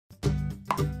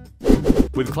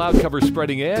With cloud cover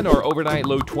spreading in, our overnight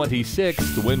low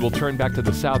 26. The wind will turn back to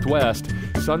the southwest.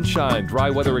 Sunshine, dry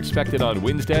weather expected on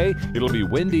Wednesday. It'll be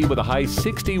windy with a high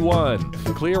 61.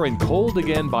 Clear and cold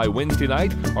again by Wednesday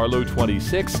night, our low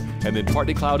 26. And then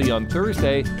partly cloudy on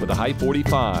Thursday with a high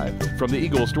 45. From the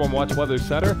Eagle Stormwatch Weather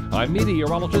Center, I'm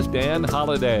meteorologist Dan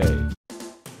Holliday.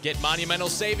 Get monumental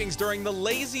savings during the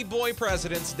Lazy Boy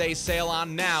President's Day sale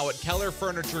on now at Keller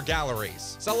Furniture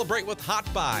Galleries. Celebrate with hot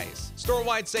buys.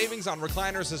 Store-wide savings on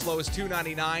recliners as low as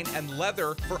 $2.99 and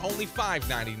leather for only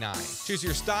 $5.99. Choose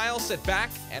your style, sit back,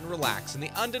 and relax in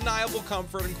the undeniable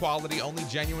comfort and quality only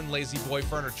genuine Lazy Boy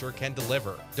furniture can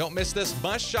deliver. Don't miss this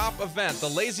must-shop event, the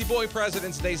Lazy Boy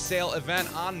President's Day sale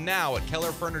event on now at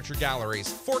Keller Furniture Galleries,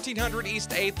 1400 East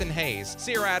 8th and Hayes.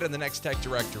 See your ad in the Next Tech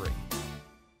directory.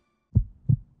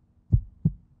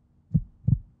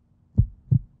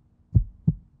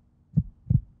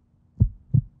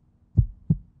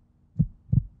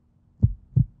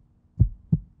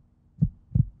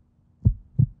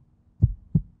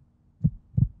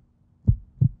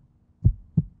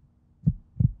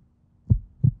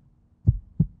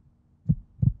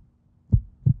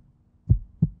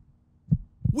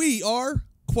 We are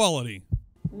quality.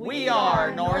 We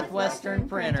are Northwestern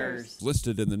Printers.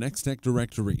 Listed in the Next Tech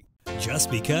directory.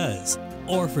 Just because,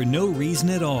 or for no reason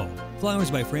at all, Flowers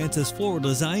by Francis Floral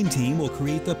Design Team will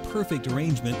create the perfect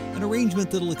arrangement, an arrangement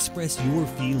that'll express your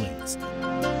feelings.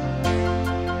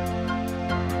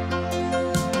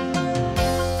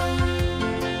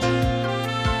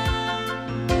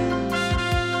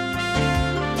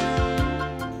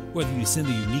 Whether you send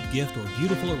a unique gift or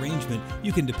beautiful arrangement,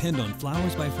 you can depend on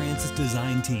Flowers by Francis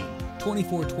Design Team,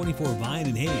 2424 Vine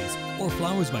and Hayes, or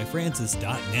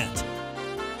flowersbyfrancis.net.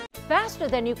 Faster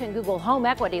than you can Google home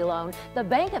equity loan, the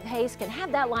Bank of Hayes can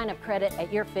have that line of credit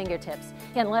at your fingertips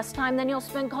in less time than you'll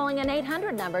spend calling an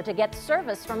 800 number to get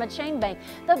service from a chain bank.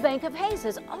 The Bank of Hayes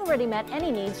has already met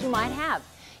any needs you might have.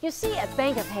 You see, at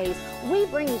Bank of Hayes, we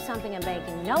bring you something in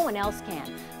banking no one else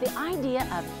can. The idea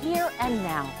of here and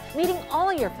now, meeting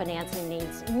all your financing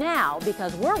needs now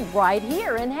because we're right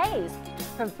here in Hayes.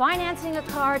 From financing a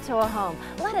car to a home,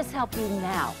 let us help you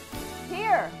now.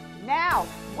 Here, now,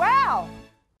 wow!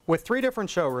 With 3 different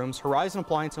showrooms, Horizon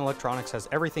Appliance and Electronics has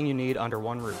everything you need under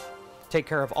one roof. Take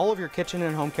care of all of your kitchen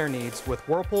and home care needs with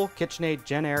Whirlpool, KitchenAid,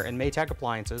 JennAir, and Maytag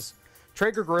appliances,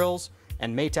 Traeger grills,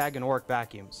 and Maytag and Oreck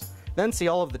vacuums. Then see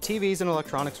all of the TVs and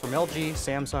electronics from LG,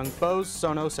 Samsung, Bose,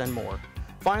 Sonos, and more.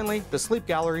 Finally, the Sleep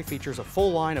Gallery features a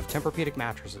full line of Tempur-Pedic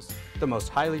mattresses, the most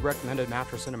highly recommended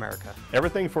mattress in America.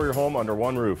 Everything for your home under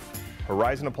one roof.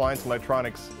 Horizon Appliance and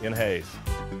Electronics in Hayes.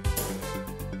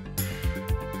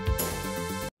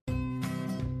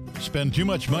 Spend too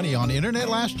much money on internet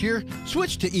last year?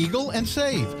 Switch to Eagle and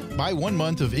save. Buy 1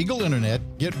 month of Eagle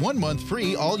Internet, get 1 month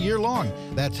free all year long.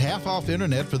 That's half off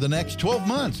internet for the next 12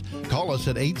 months. Call us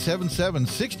at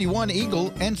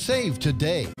 877-61-EAGLE and save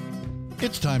today.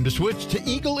 It's time to switch to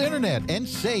Eagle Internet and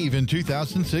save in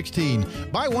 2016.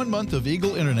 Buy 1 month of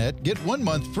Eagle Internet, get 1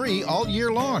 month free all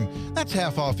year long. That's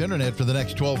half off internet for the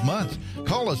next 12 months.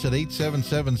 Call us at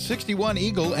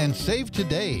 877-61-EAGLE and save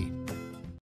today.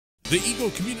 The Eagle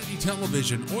Community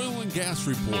Television Oil and Gas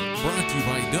Report, brought to you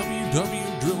by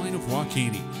WW Drilling of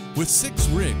Waukegan, with 6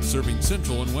 rigs serving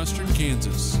central and western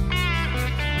Kansas.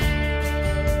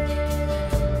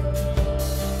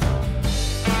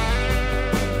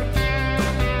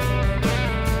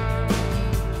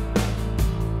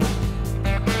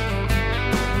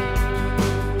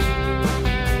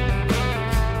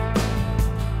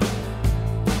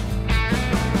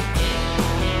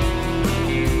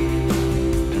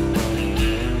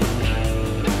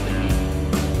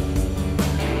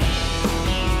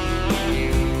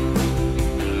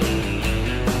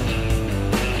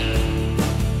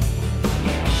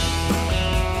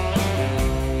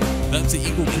 That's the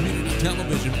Eagle Community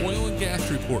Television Oil and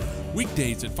Gas Report,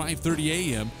 weekdays at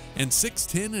 5:30 a.m. and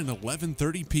 6:10 and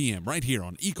 11:30 p.m. right here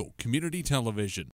on Eagle Community Television.